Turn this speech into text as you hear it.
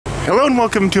Hello and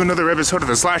welcome to another episode of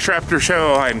the Slash Raptor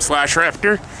Show. I'm Slash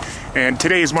Raptor, and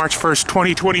today is March 1st,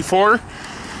 2024.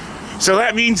 So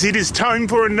that means it is time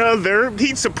for another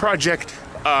pizza project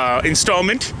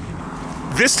installment.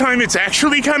 This time it's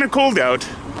actually kind of cold out,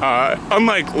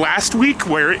 unlike last week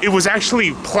where it was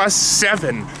actually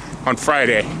 +7 on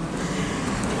Friday.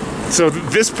 So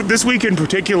this week in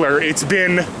particular, it's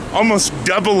been almost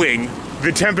doubling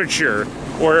the temperature,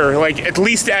 or like at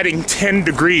least adding 10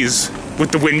 degrees with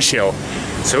the wind chill.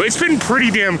 So it's been pretty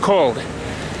damn cold.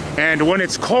 And when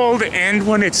it's cold and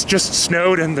when it's just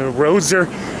snowed and the roads are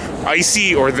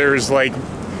icy, or there's like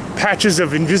patches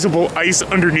of invisible ice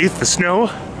underneath the snow,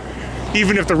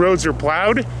 even if the roads are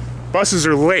plowed, buses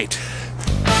are late.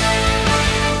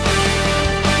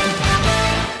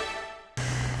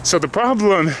 So the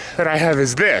problem that I have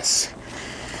is this.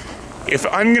 If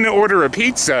I'm gonna order a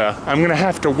pizza, I'm gonna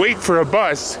have to wait for a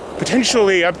bus,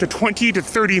 potentially up to 20 to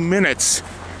 30 minutes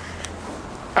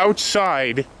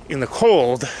outside in the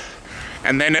cold,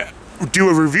 and then do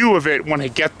a review of it when I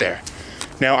get there.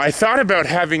 Now, I thought about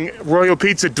having Royal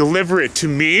Pizza deliver it to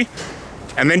me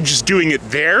and then just doing it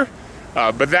there,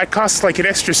 but that costs like an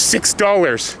extra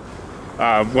 $6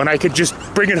 when I could just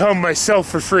bring it home myself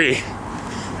for free.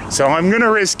 So I'm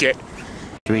gonna risk it.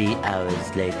 3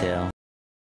 hours later.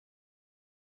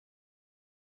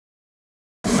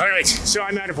 Alright, so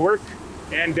I'm out of work,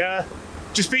 and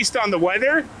just based on the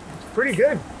weather, pretty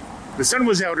good. The sun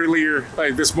was out earlier,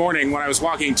 like this morning when I was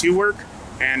walking to work,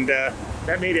 and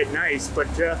that made it nice, but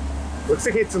looks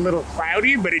like it's a little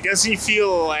cloudy, but it doesn't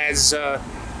feel as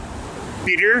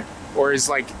bitter or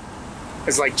as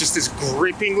just as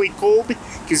grippingly cold,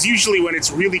 because usually when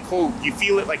it's really cold, you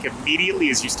feel it like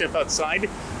immediately as you step outside.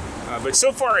 But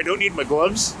so far I don't need my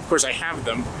gloves. Of course I have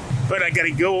them, but I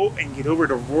gotta go and get over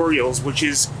to Royals, which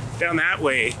is down that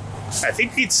way. I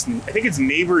think it's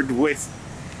neighbors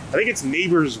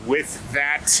with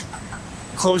that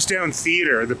closed down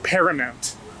theater, the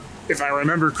Paramount, if I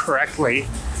remember correctly.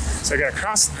 So I gotta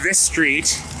cross this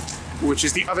street, which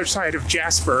is the other side of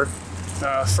Jasper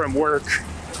from work,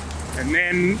 and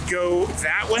then go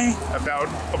that way about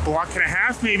a block and a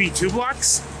half, maybe 2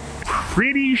 blocks.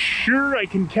 Pretty sure I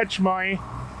can catch my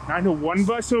 901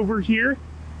 bus over here.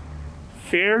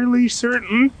 Fairly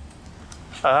certain,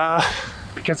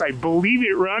 because I believe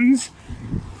it runs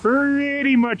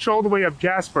pretty much all the way up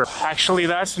Jasper. Actually,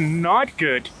 that's not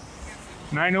good.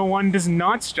 901 does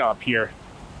not stop here.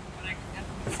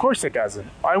 Of course it doesn't.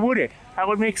 Why would it? That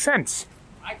would make sense.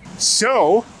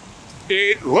 So,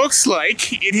 it looks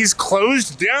like it is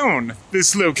closed down,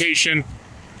 this location.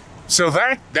 So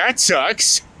that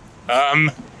sucks.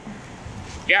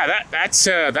 Yeah,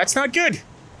 that's not good.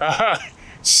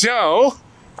 So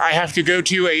I have to go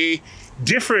to a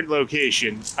different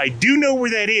location. I do know where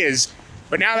that is,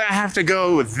 but now that I have to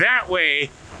go that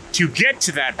way to get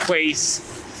to that place,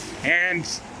 and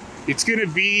it's gonna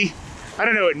be, I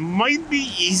don't know, it might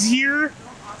be easier.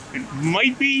 It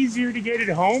might be easier to get it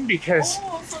home because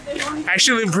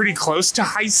actually I'm pretty close to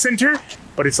High Center,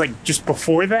 but it's like just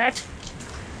before that.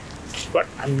 But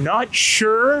I'm not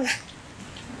sure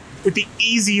what the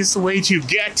easiest way to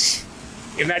get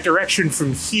in that direction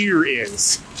from here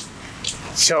is.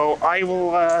 So I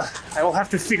will have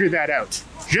to figure that out.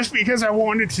 Just because I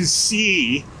wanted to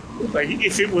see like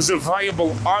if it was a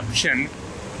viable option,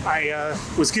 I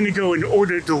was gonna go and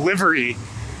order delivery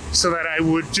so that I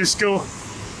would just go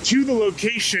to the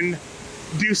location,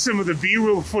 do some of the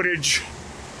B-roll footage,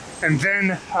 and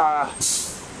then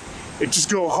just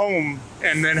go home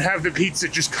and then have the pizza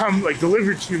just come like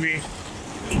delivered to me.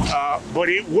 But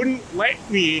it wouldn't let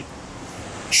me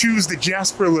choose the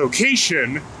Jasper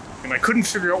location, and I couldn't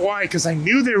figure out why, because I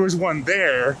knew there was one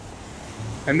there.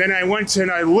 And then I went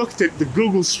and I looked at the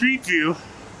Google Street View,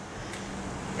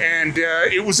 and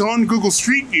it was on Google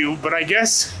Street View, but I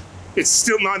guess it's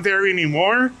still not there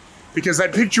anymore, because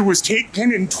that picture was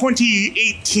taken in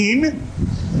 2018.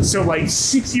 So like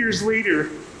 6 years later,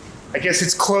 I guess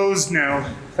it's closed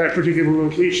now, that particular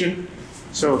location.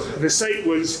 So the site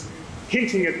was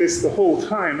hinting at this the whole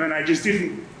time, and I just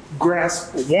didn't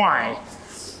grasp why.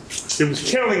 It was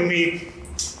telling me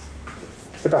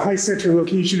that the High Center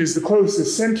location is the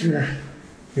closest center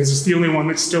because it's the only one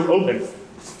that's still open.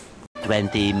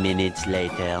 20 minutes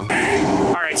later.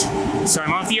 All right, so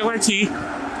I'm off the LRT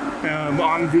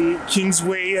on the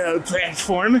Kingsway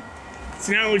platform.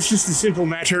 So now it's just a simple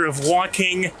matter of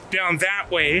walking down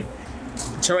that way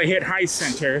until I hit High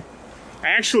Center. I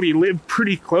actually live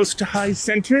pretty close to High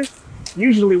Center.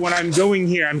 Usually when I'm going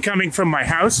here, I'm coming from my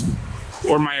house,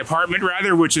 or my apartment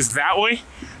rather, which is that way.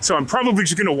 So I'm probably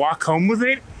just gonna walk home with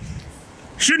it.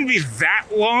 shouldn't be that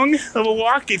long of a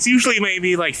walk. It's usually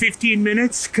maybe like 15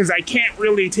 minutes because I can't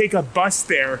really take a bus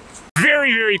there.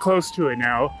 Very, very close to it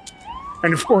now.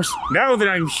 And of course, now that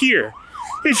I'm here,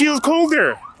 it feels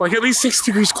colder, like at least 6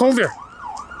 degrees colder.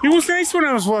 It was nice when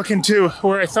I was walking to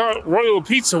where I thought Royal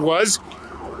Pizza was,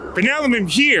 but now that I'm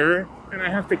here and I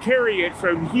have to carry it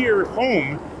from here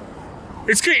home,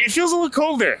 it's good. It feels a little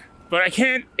colder, but I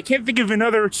can't think of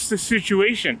another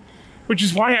situation, which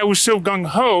is why I was so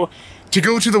gung-ho to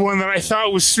go to the one that I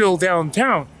thought was still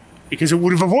downtown, because it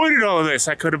would have avoided all of this.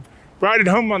 I could have brought it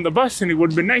home on the bus and it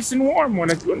would have been nice and warm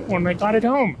when I got it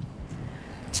home.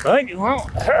 But, well,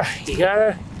 you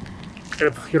gotta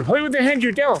play with the hand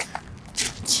you're dealt.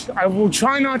 I will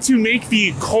try not to make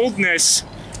the coldness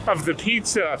of the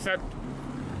pizza affect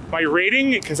my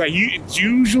rating, because it's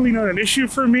usually not an issue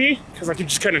for me, because I can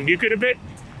just kind of nuke it a bit.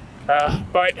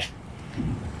 But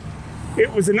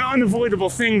it was an unavoidable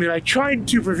thing that I tried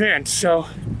to prevent, so.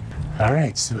 All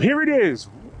right, so here it is,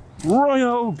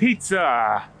 Royal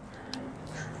Pizza.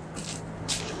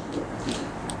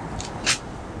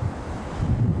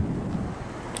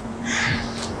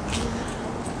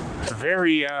 A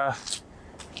very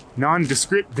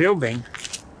nondescript building.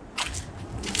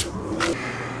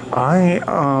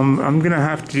 I'm gonna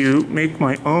have to make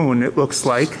my own, it looks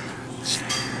like,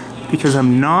 because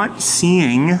I'm not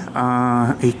seeing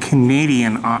a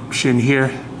Canadian option here.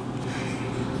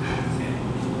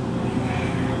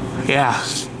 Yeah.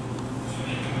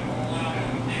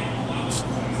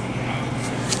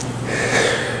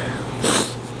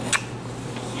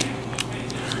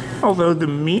 Although the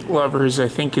meat lovers, I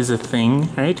think, is a thing,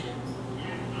 right?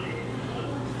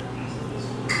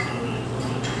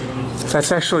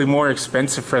 That's actually more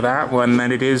expensive for that one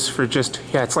than it is for just,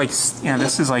 yeah, it's like, yeah,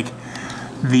 this is like,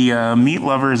 the meat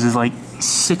lovers is like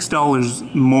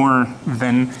 $6 more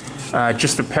than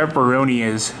just the pepperoni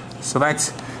is. So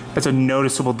that's a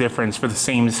noticeable difference for the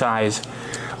same size.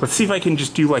 Let's see if I can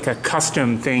just do like a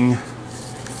custom thing.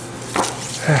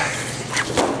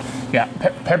 Yeah,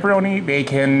 pepperoni,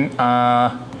 bacon,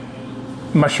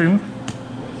 mushroom.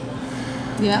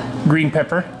 Yeah. Green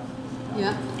pepper.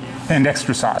 Yeah. And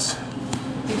extra sauce.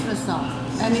 Extra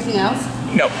sauce. Anything else?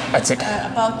 No, that's it.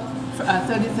 About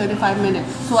 30-35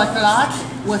 minutes. So a large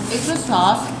with extra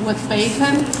sauce, with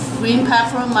bacon, green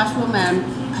pepper, mushroom, and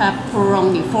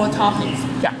pepperoni. 4 toppings.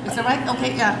 Yeah. Is that right?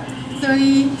 Okay, yeah.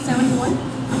 30.71.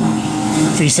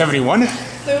 371?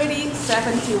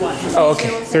 30.71. Oh,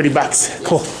 okay. 30 bucks.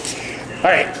 Cool. All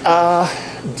right.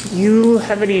 Do you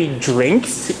have any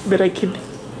drinks that I could?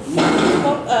 We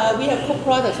have cooked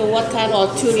products. So what kind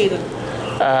or 2 liter?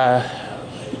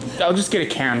 I'll just get a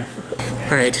can.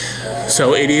 All right.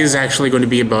 So it is actually going to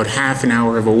be about half an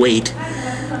hour of a wait.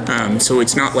 So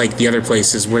it's not like the other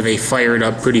places where they fire it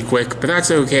up pretty quick, but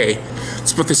that's okay.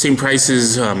 It's about the same price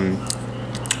as a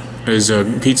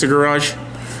Pizza Garage,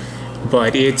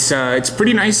 but it's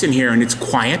pretty nice in here and it's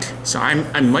quiet. So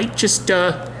I might just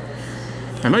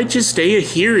stay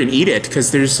here and eat it,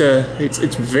 because there's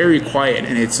it's very quiet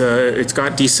and it's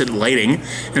got decent lighting.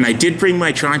 And I did bring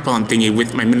my tripod thingy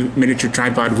with my miniature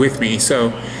tripod with me,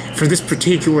 so for this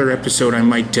particular episode I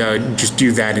might just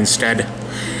do that instead.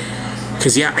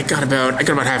 Because yeah, I got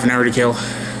about half an hour to kill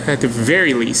at the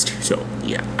very least. So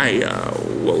yeah, I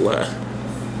will.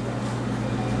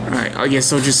 Alright, I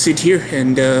guess I'll just sit here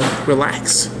and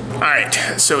relax. Alright,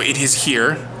 so it is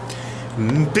here.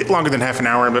 A bit longer than half an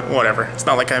hour, but whatever. It's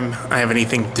not like I have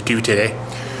anything to do today.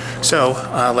 So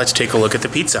let's take a look at the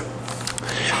pizza.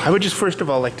 I would just first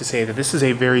of all like to say that this is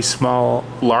a very small,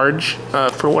 large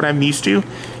for what I'm used to.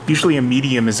 Usually a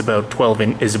medium is about 12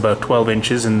 inches,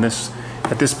 and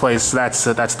at this place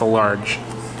that's the large.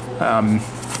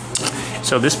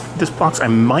 So this box I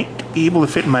might be able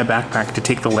to fit in my backpack to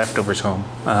take the leftovers home.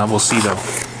 We'll see though.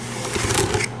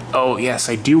 Oh yes,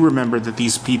 I do remember that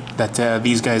these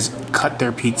guys cut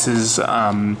their pizzas,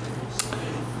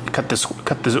 cut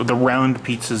the round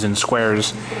pizzas in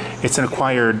squares. It's an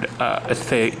acquired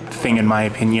thing in my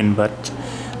opinion, but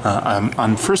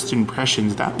on first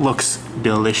impressions that looks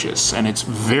delicious and it's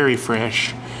very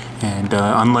fresh. And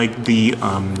unlike the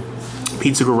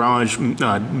Pizza Garage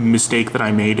mistake that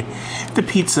I made, the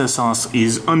pizza sauce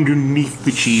is underneath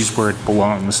the cheese where it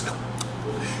belongs.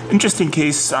 And just in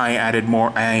case I added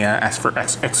more, I asked for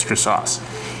extra sauce.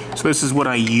 So this is what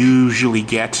I usually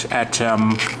get at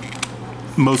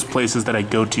most places that I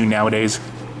go to nowadays.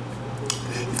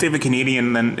 If they have a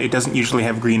Canadian, then it doesn't usually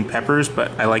have green peppers,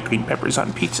 but I like green peppers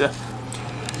on pizza.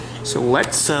 So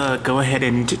let's go ahead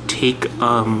and take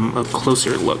a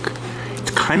closer look.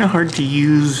 It's kind of hard to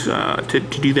use to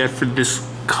do that for this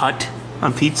cut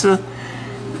on pizza,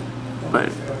 but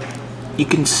you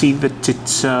can see that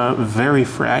it's very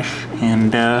fresh,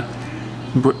 and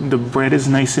the bread is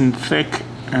nice and thick,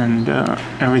 and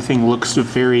everything looks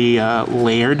very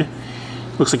layered.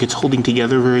 Looks like it's holding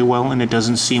together very well, and it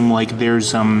doesn't seem like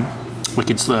there's like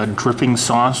it's dripping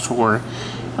sauce or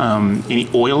any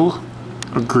oil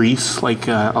or grease, like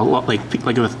a lot like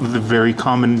the very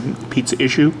common pizza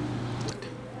issue.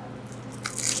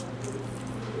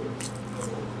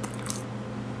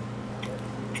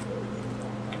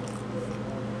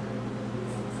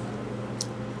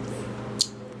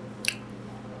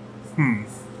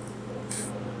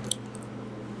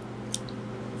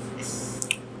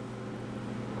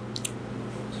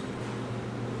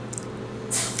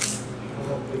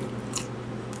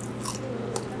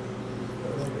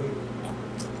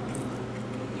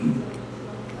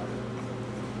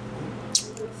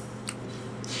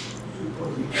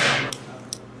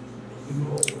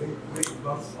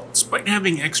 Despite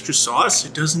having extra sauce,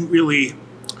 it doesn't really,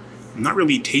 I'm not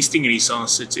really tasting any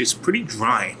sauce. It's pretty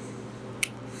dry.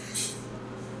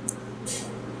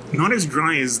 Not as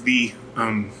dry as the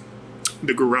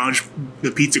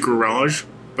pizza garage,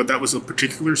 but that was a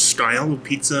particular style of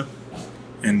pizza,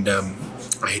 and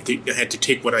I had to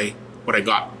take what I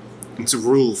got. It's a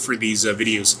rule for these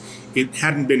videos. It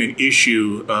hadn't been an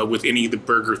issue with any of the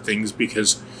burger things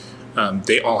because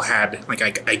they all had, like,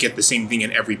 I get the same thing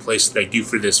in every place that I do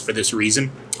for this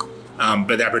reason.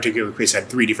 But that particular place had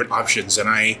 3 different options, and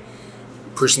I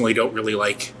personally don't really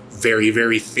like very,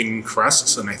 very thin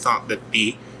crusts, and I thought that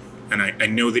I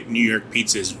know that New York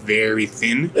pizza is very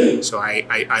thin, so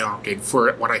I opted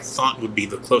for what I thought would be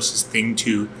the closest thing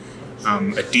to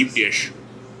a deep dish.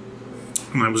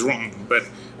 And I was wrong, but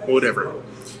whatever.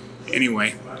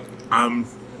 Anyway,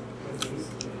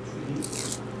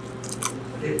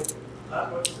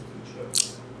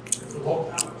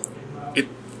 it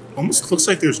almost looks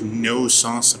like there's no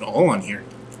sauce at all on here.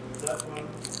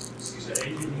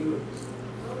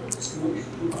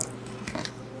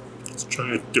 Let's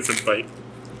try a different bite.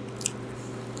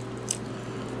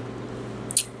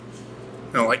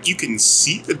 Now, like, you can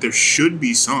see that there should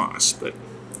be sauce, but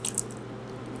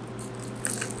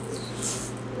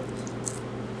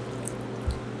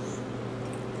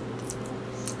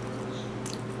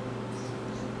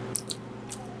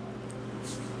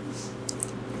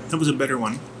that was a better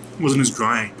one. It wasn't as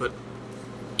dry, but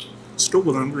still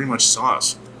without very much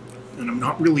sauce. And I'm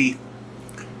not really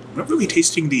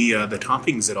tasting the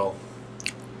toppings at all.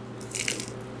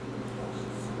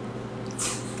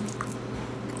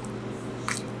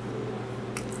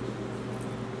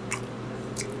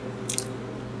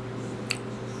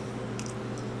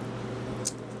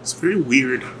 It's very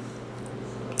weird.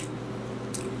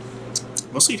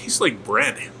 Mostly it tastes like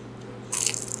bread.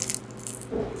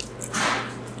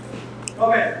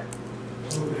 Okay.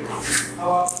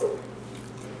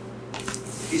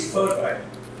 It's perfect.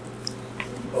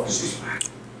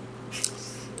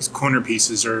 These corner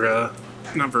pieces are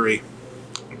not very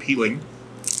appealing.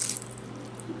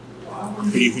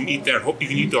 But you can eat that. You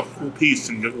can eat the whole piece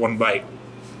in just one bite.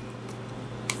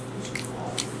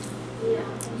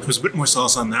 There was a bit more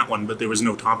sauce on that one, but there was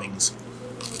no toppings.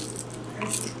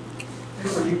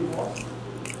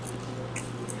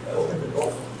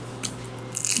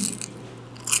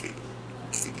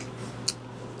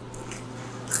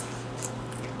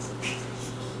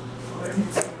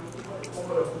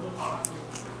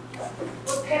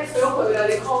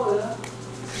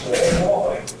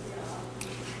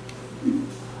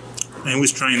 I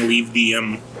always try and leave the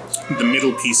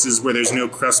middle pieces where there's no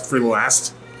crust for the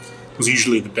last. Those are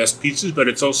usually the best pieces, but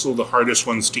it's also the hardest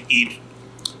ones to eat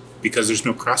because there's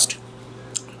no crust.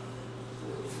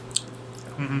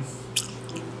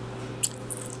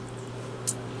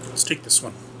 Let's take this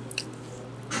one.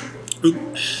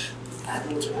 Ooh.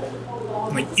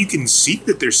 Like, you can see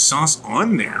that there's sauce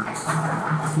on there.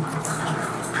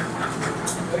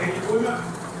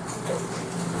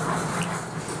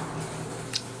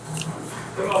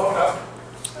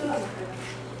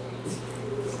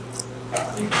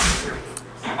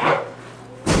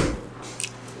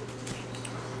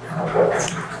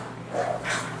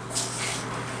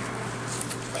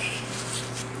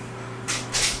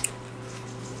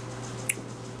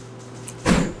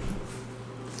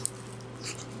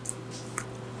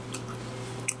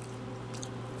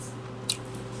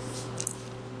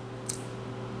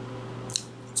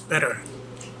 Better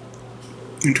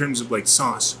in terms of like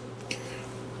sauce.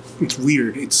 It's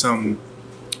weird. It's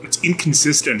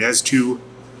inconsistent as to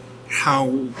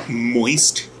how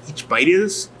moist each bite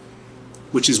is,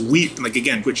 which is weird. Like,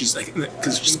 again, which is like,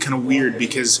 because it's just kind of weird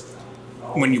because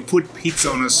when you put pizza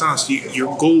on a sauce,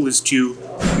 your goal is to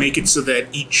make it so that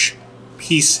each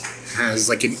piece has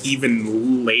like an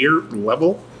even layer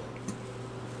level.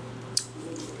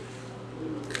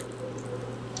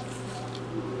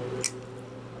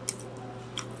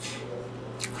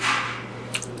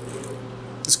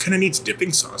 This kind of needs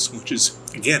dipping sauce, which is,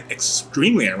 again,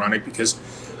 extremely ironic because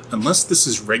unless this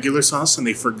is regular sauce and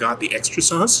they forgot the extra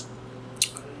sauce,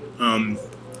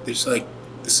 there's like,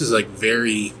 this is like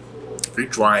very, very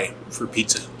dry for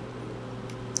pizza.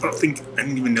 I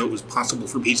didn't even know it was possible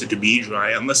for pizza to be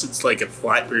dry unless it's like a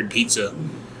flatbread pizza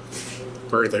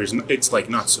where it's like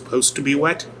not supposed to be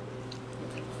wet.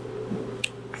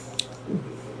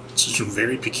 It's just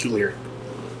very peculiar.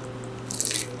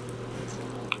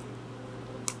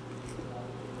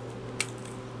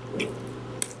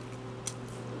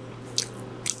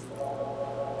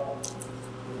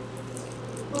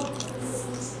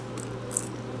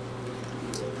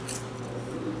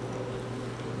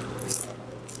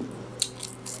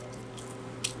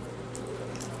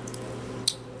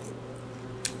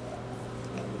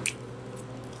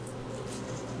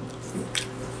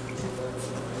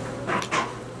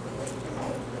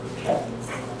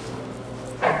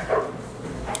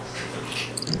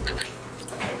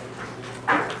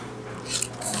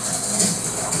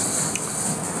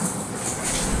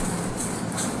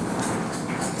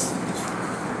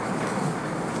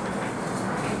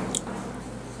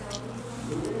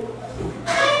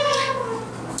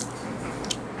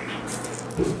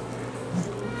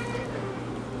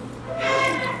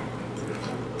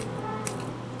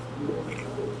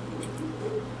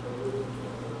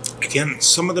 Again,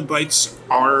 some of the bites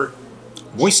are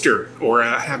moister or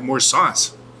have more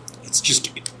sauce. It's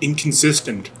just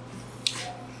inconsistent.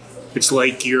 It's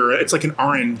like an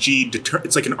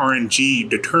RNG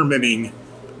determining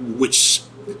which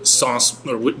sauce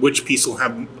or which piece will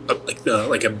have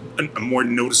a more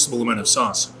noticeable amount of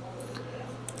sauce.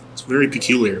 It's very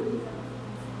peculiar.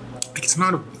 Like it's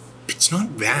not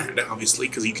bad, obviously,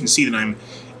 because you can see that I'm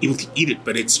able to eat it,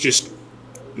 but it's just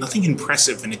nothing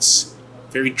impressive, and it's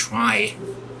very dry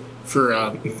for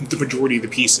the majority of the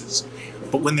pieces.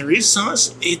 But when there is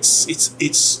sauce, it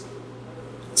still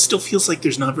feels like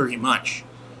there's not very much.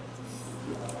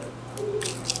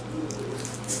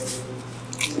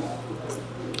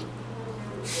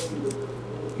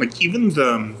 Like even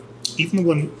the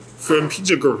one from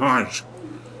Pizza Garage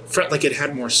felt like it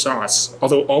had more sauce,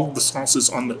 although all of the sauce is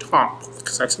on the top,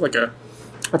 because that's like a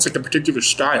particular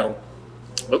style.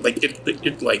 But like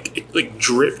it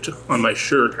dripped on my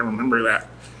shirt. I remember that.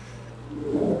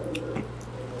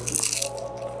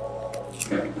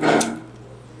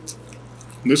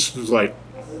 This feels like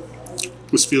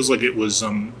it was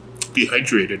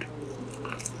dehydrated.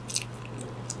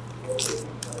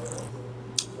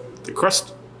 The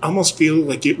crust almost feels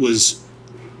like it was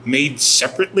made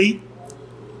separately,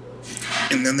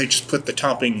 and then they just put the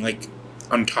topping like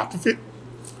on top of it.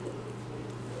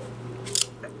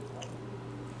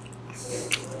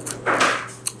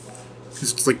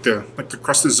 It's like the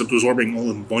crust is absorbing all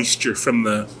the moisture from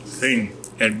the thing,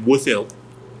 and without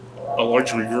a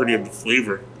large majority of the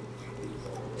flavor.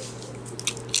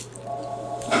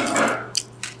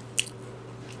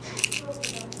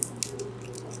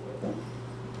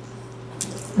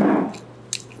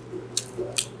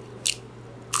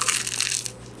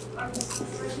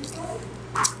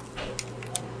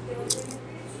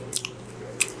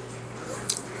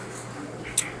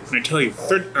 And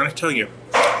I tell you,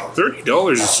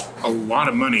 $30 is a lot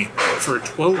of money for a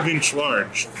 12-inch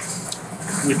large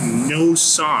with no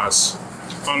sauce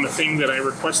on the thing that I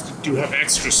requested to have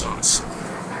extra sauce.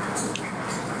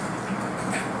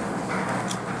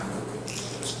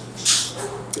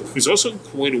 There's also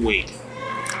quite a wait.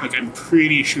 Like, I'm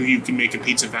pretty sure you can make a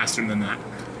pizza faster than that.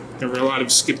 There were a lot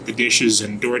of skip the dishes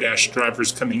and DoorDash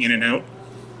drivers coming in and out.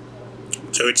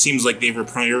 So it seems like they were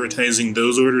prioritizing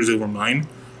those orders over mine.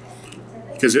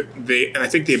 Because I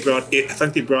think they brought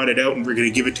it out and we're going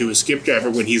to give it to a skip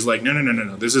driver when he's like,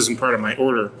 no, this isn't part of my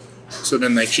order. So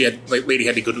then lady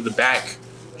had to go to the back,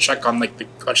 check on the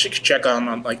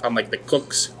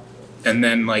cooks, and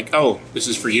then like, oh, this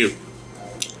is for you.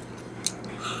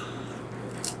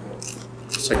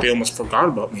 It's like they almost forgot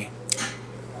about me.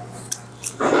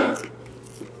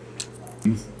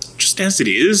 Just as it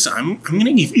is, I'm going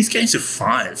to give these guys a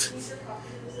 5.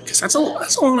 Because that's a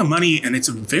lot of money, and it's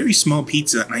a very small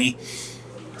pizza. And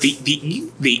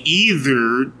they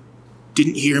either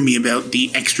didn't hear me about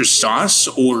the extra sauce,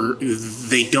 or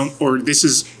they don't, or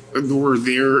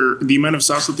the amount of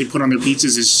sauce that they put on their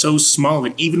pizzas is so small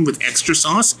that even with extra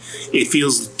sauce, it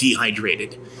feels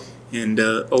dehydrated, and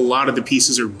a lot of the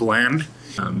pieces are bland.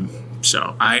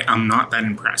 So I'm not that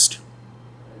impressed.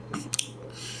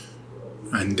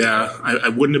 And I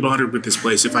wouldn't have bothered with this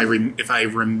place if I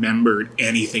remembered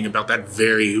anything about that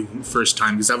very first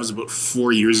time, because that was about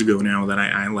 4 years ago now that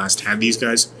I last had these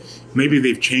guys. Maybe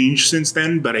they've changed since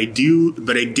then, but I did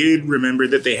remember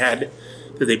that they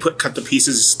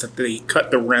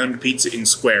cut the round pizza in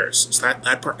squares. So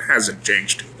that part hasn't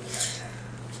changed.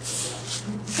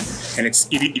 And it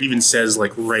even says,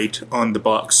 like, right on the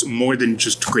box, more than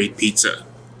just great pizza.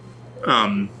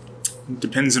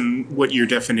 Depends on what your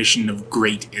definition of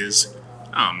great is.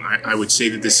 I would say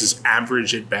that this is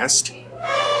average at best,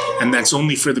 and that's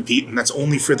only for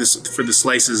the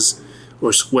slices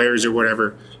or squares or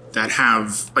whatever that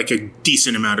have like a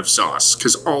decent amount of sauce.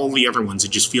 Because all the other ones,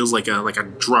 it just feels like a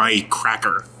dry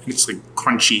cracker. It's like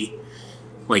crunchy,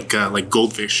 like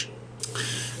goldfish.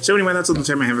 So anyway, that's all the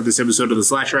time I have for this episode of the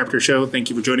Slash Raptor Show. Thank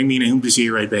you for joining me, and I hope to see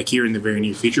you right back here in the very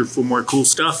near future for more cool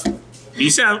stuff.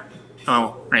 Peace out.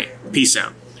 Oh, right. Peace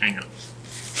out. There you go.